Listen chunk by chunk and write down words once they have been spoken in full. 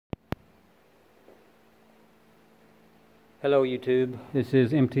Hello YouTube, this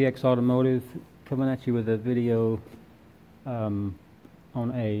is MTX Automotive coming at you with a video on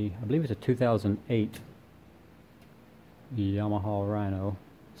I believe it's a 2008 Yamaha Rhino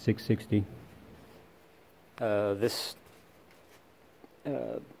 660. This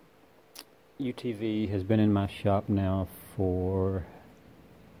UTV has been in my shop now for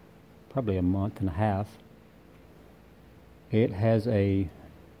probably a month and a half. It had a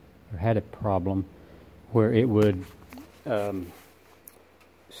problem where it would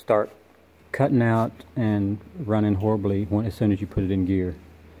start cutting out and running horribly as soon as you put it in gear,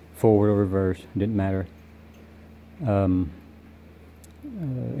 forward or reverse, didn't matter. It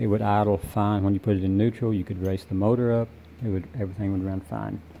would idle fine when you put it in neutral. You could race the motor up, everything would run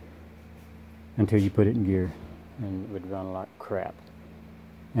fine until you put it in gear, and it would run like crap.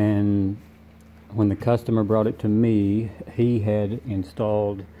 And when the customer brought it to me, he had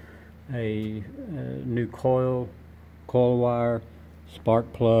installed a new coil wire,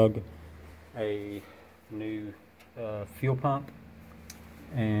 spark plug, a new fuel pump,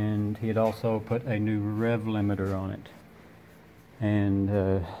 and he had also put a new rev limiter on it. And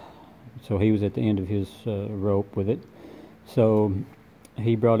so he was at the end of his rope with it. So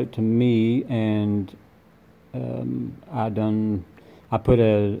he brought it to me, and I put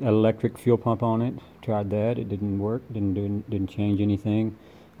an electric fuel pump on it. Tried that; it didn't work. Didn't change anything.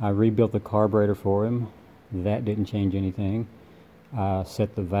 I rebuilt the carburetor for him. That didn't change anything. I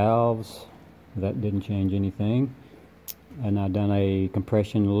set the valves. That didn't change anything. And I done a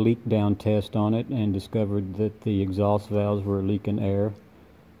compression leak down test on it and discovered that the exhaust valves were leaking air.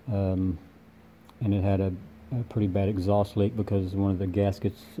 And it had a pretty bad exhaust leak because one of the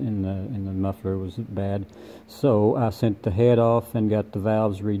gaskets in the muffler was bad. So I sent the head off and got the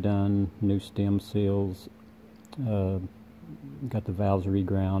valves redone, new stem seals, got the valves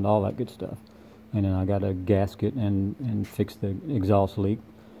reground, all that good stuff. And then I got a gasket and fixed the exhaust leak,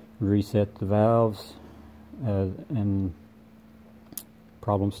 reset the valves, and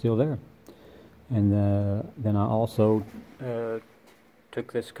problem's still there. And then I also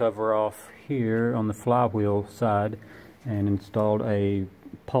took this cover off here on the flywheel side and installed a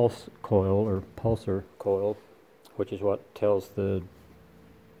pulse coil or pulsar coil, which is what tells the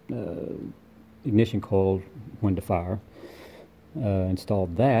ignition coil when to fire.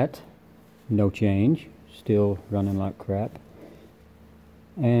 Installed that. No change, still running like crap.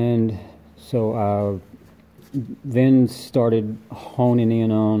 And so I then started honing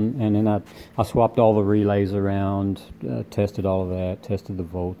in on, and then I swapped all the relays around, tested all of that, tested the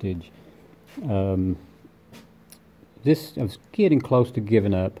voltage. I was getting close to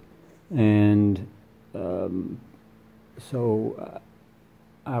giving up, and so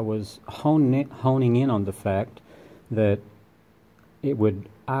I was honing in on the fact that it would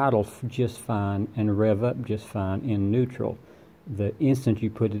idle just fine and rev up just fine in neutral. The instant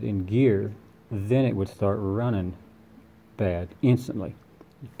you put it in gear, then it would start running bad instantly.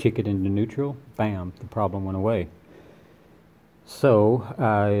 You kick it into neutral, bam, the problem went away. So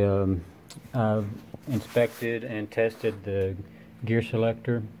I inspected and tested the gear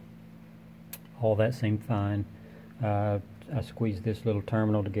selector. All that seemed fine. I squeezed this little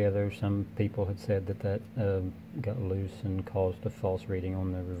terminal together. Some people had said that got loose and caused a false reading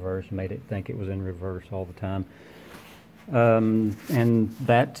on the reverse, made it think it was in reverse all the time. And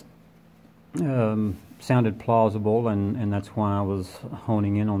that sounded plausible, and that's why I was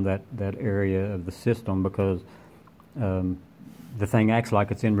honing in on that area of the system, because the thing acts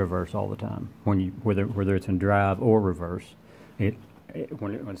like it's in reverse all the time. Whether it's in drive or reverse, when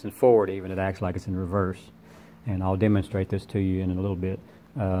it's in forward even, it acts like it's in reverse. And I'll demonstrate this to you in a little bit.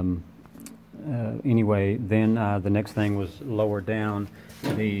 Anyway, then the next thing was lower down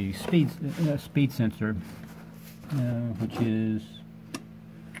the speed sensor, which is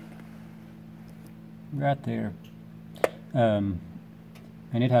right there, and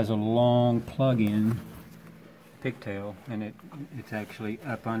it has a long plug-in pigtail, and it's actually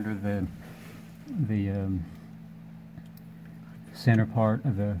up under the center part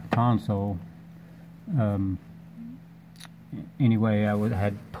of the console. Anyway, I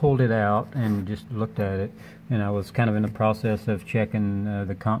had pulled it out and just looked at it, and I was kind of in the process of checking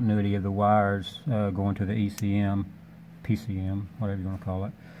the continuity of the wires going to the ECM, PCM, whatever you want to call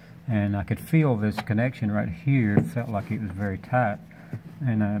it, and I could feel this connection right here. It felt like it was very tight,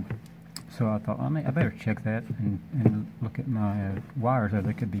 and so I thought, I better check that and look at my wires, or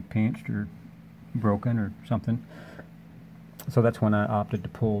they could be pinched or broken or something. So that's when I opted to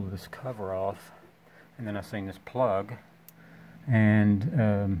pull this cover off, and then I seen this plug.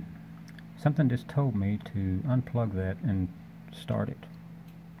 And something just told me to unplug that and start it,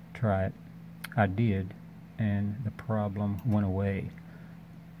 try it. I did, and the problem went away.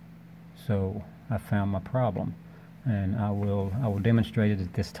 So I found my problem, and I will demonstrate it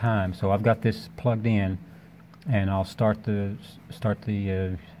at this time. So I've got this plugged in, and I'll start the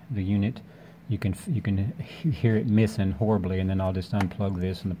unit. You can hear it missing horribly, and then I'll just unplug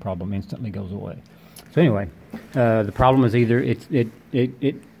this, and the problem instantly goes away. So anyway, the problem is either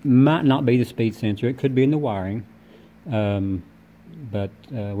it might not be the speed sensor. It could be in the wiring, but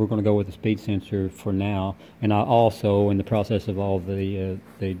we're going to go with the speed sensor for now. And I also, in the process of all the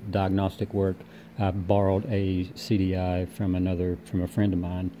diagnostic work, I borrowed a CDI from a friend of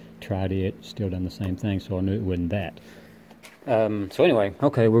mine. Tried it, still done the same thing, so I knew it wasn't that. So anyway,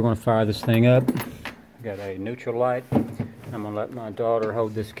 okay, we're going to fire this thing up. Got a neutral light. I'm going to let my daughter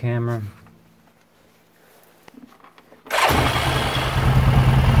hold this camera.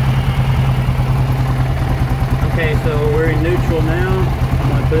 Okay, so we're in neutral now. I'm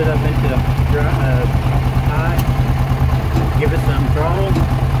going to put it up into high. Give it some throttle.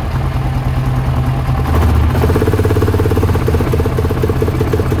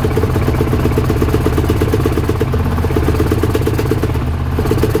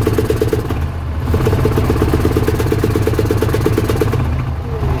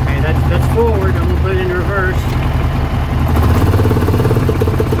 Forward, I'm going to put it in reverse.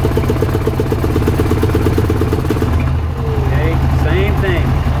 Okay, same thing.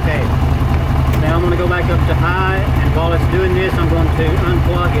 Okay, now I'm going to go back up to high, and while it's doing this, I'm going to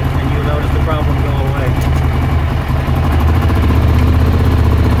unplug it, and you'll notice the problem go away.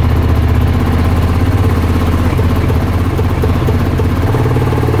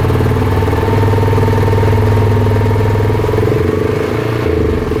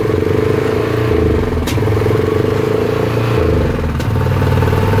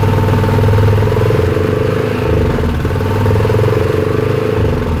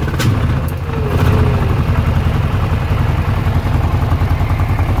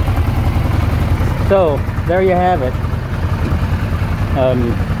 So, there you have it.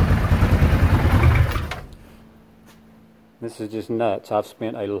 This is just nuts. I've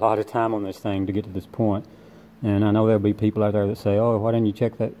spent a lot of time on this thing to get to this point. And I know there'll be people out there that say, oh, why didn't you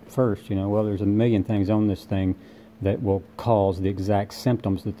check that first? You know, well, there's a million things on this thing that will cause the exact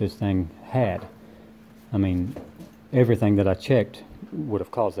symptoms that this thing had. I mean, everything that I checked would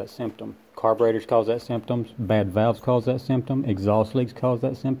have caused that symptom. Carburetors cause that symptom. Bad valves cause that symptom. Exhaust leaks cause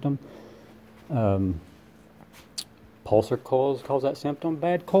that symptom. Pulsar coils cause that symptom.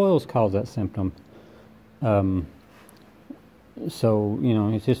 Bad coils cause that symptom. So you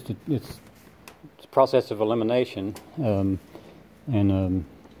know, it's just it's a process of elimination.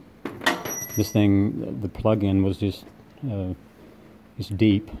 This thing, the plug-in was just it's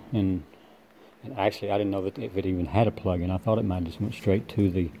deep, and actually I didn't know that if it even had a plug-in. I thought it might have just went straight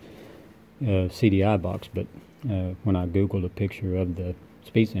to the CDI box, but when I googled a picture of the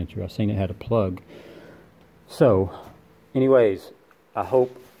speed sensor, I seen it had a plug. So anyways, I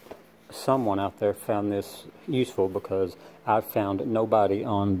hope someone out there found this useful, because I've found nobody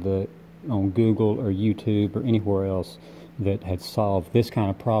on Google or YouTube or anywhere else that had solved this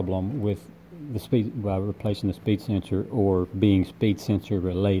kind of problem with the speed by replacing the speed sensor or being speed sensor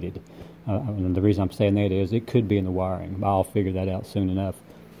related. And the reason I'm saying that is it could be in the wiring. I'll figure that out soon enough.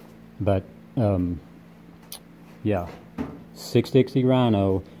 But yeah, 660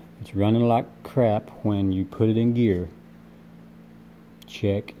 Rhino, it's running like crap when you put it in gear.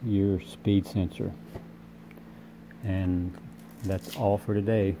 Check your speed sensor. And that's all for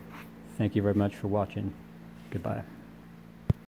today. Thank you very much for watching. Goodbye.